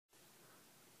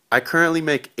I currently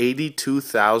make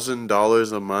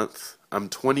 $82,000 a month. I'm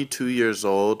 22 years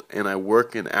old and I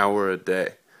work an hour a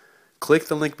day. Click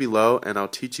the link below and I'll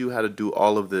teach you how to do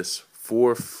all of this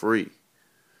for free.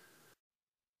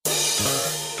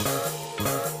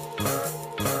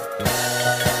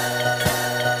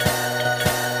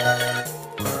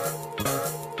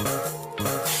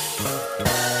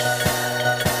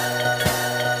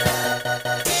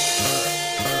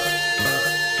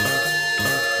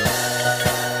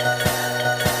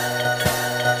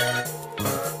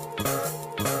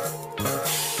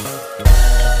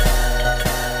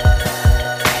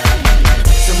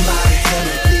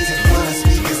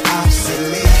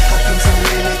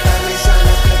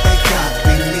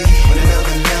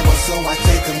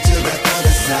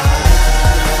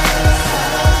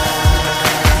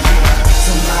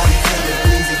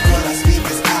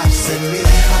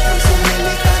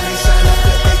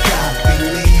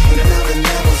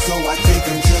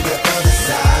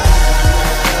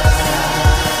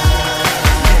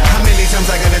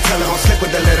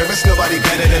 Nobody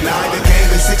better than I. The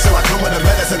game is sick, so I come with a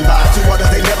medicine vibe. Two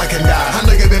others, they never can die. I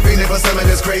know you've been feeling for some of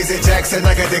this crazy Jackson.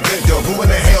 I got the good dope. Who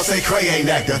in the hell say Cray ain't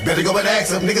actor? Better go and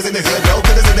ask them. Niggas in the hood know,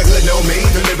 killers in the hood know me.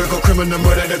 The lyrical criminal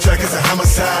murder, the track is a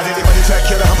homicide. Anybody try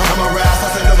kill I'm a rise. I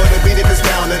said over the beat if it's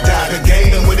down to die. The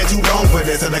game been with it too long for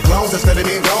this, and the clones are studying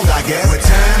me wrong, I guess. With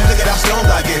time, look at how strong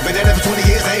I get. Been in it for 20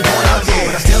 years, ain't born out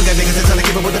yet. But I still got niggas that trying to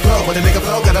keep up with the flow. But the nigga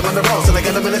flow got them on the road, so they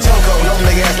got them in the chokehold. Long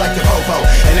nigga ass like the popo,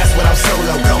 and that's what I'm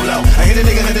solo, go low. I hit a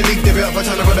nigga underneath the belt for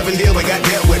trying to run up and deal, but got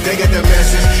dealt with. They get the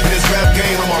message. In this rap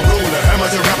game, I'm a ruler.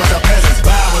 Amateur rappers are peasants.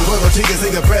 Bowing, wiggle cheeks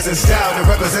in the present style to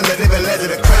represent the living legend.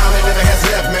 The crown that never has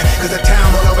left me, cause the town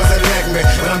will always elect me.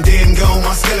 But I'm dead and gone,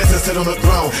 my skeleton sit on the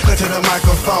throne. Cut to the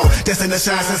microphone, destined to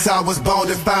shine since I was born.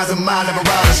 Defines a mind of a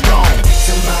rider strong.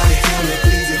 Somebody tell me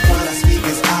please if what I speak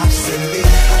is obsolete.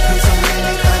 I come so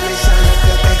many times they shine up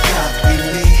that they copy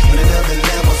me on another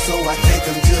level, so I take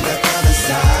them to the other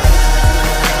side.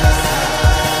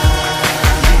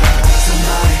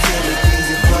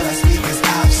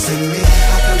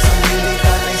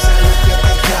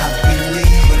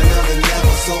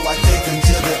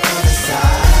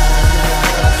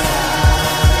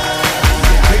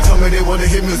 They wanna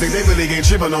hear music, they really ain't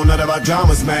tripping on none of our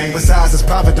dramas, man. Besides, it's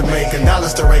profit to make and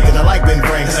dollars to rake, and I like Ben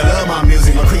Franks. I love my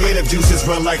music, my creative juices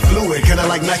run like fluid. Kinda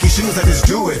like Nike shoes, I just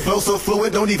do it. Flow so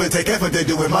fluid, don't even take effort to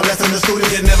do it. My lesson to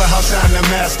students, you never outshine the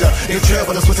master. They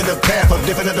travel to switching the path, I'm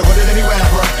different than the than any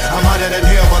rapper. I'm hotter than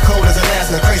hell, my cold as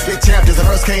Alaska. Crazy big chapters, the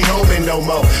verse can't hold me no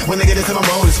more. When they get into my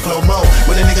mode, it's flow mo.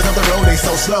 When the niggas off the road, they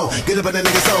so slow. Get up in the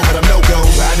niggas soul, but I'm no go.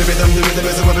 Ride the rhythm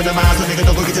is a weapon of mine. So niggas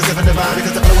don't go get yourself in the mind,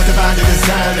 because the flow is divine, the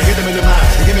design, to hit them in the mind.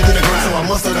 Give me to the grind, so I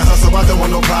must have the hustle, I don't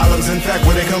want no problems. In fact,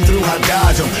 when they come through, I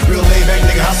dodge them. Real laid back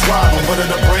nigga, I swab them. But in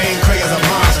the brain, Cray is a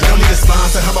monster. Don't need a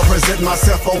sponsor, how I present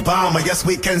myself, Obama. Yes,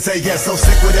 we can say yes, so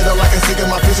sick with it, all I can see in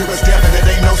my future is death, and it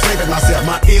ain't no saving myself.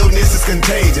 My illness is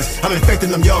contagious, I'm infecting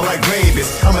them y'all like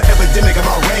rabies. I'm an epidemic, I'm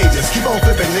outrageous. Keep on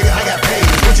flipping, nigga, I got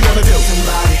pages. What you wanna do?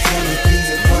 Somebody tell me please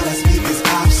if what I speak is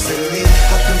obsolete.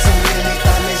 How come so many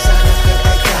times they shine up that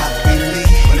they copy me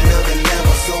on another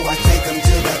level, so I take them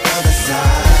to the other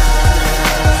side.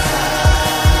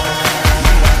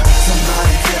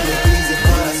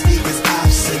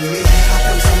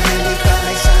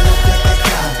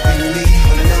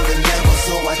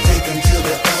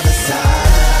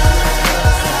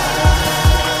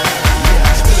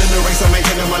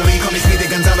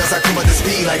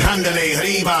 Like Handele,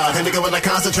 Riva, a nigga when I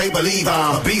concentrate, believe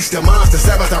I'm a beast, a monster,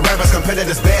 savage, the rappers,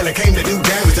 competitors, barely came to do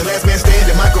damage. The last man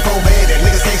standing, microphone bandit,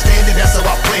 niggas can't stand it, that's how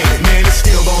I planned it. Man, it's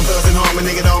still bone thugs and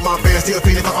harmony, nigga, all my fans still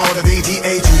feeling for all the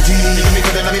VGHUG. Nigga, me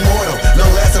couldn't I'm immortal, no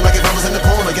lasting like if I was in the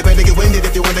corner. Get ready to get winded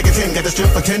if you want to contend. Got the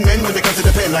strength for 10 men when it comes to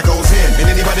the pen, like goes in. And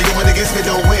anybody going against me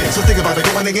don't win. So think about it,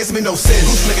 going against me, no sin.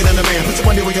 Who's slicker than the man? Put your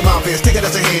money where your mouth is, take it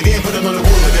as a hand, then put it on the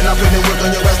wood. Then I put in work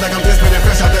on your ass like I'm desperate and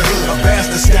fresh out the hood. A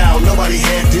bastard style, nobody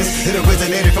had this. It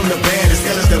originated from the baddest,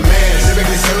 hell is the maddest.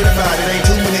 Lyrically certified, it ain't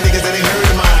too many niggas that ain't heard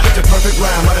of mine. It's the perfect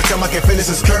rhyme, by the time I can finish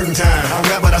it's curtain time. I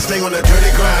rap but I stay on the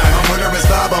dirty grind. My murderous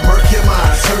vibe, I murk your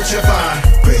mind, search your find.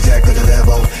 Crazy Jack to the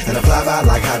level, and I fly by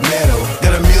like hot metal.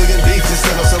 Got a million beats to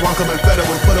settle, so I'm coming better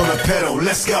with foot on the pedal.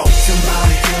 Let's go.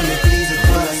 Somebody tell me please if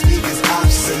what I speak is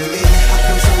obsolete. How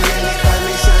come so many times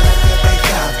they shine up that they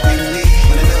copy me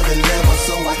on another level,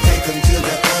 so I take them to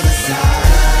the other side.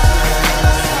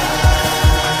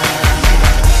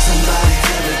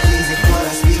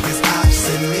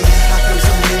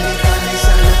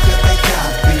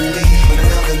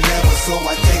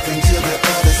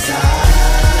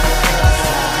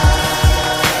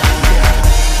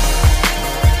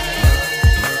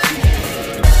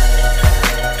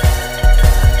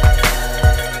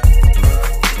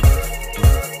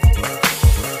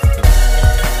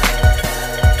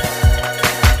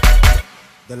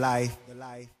 the life, the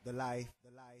life, the life, the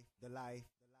life, the life,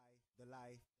 the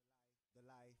life, the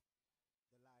life.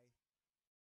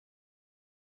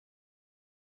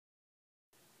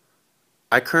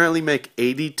 I currently make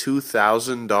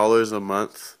 $82,000 a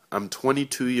month. I'm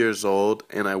 22 years old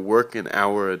and I work an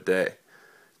hour a day.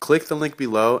 Click the link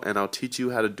below and I'll teach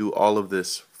you how to do all of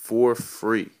this for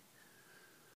free.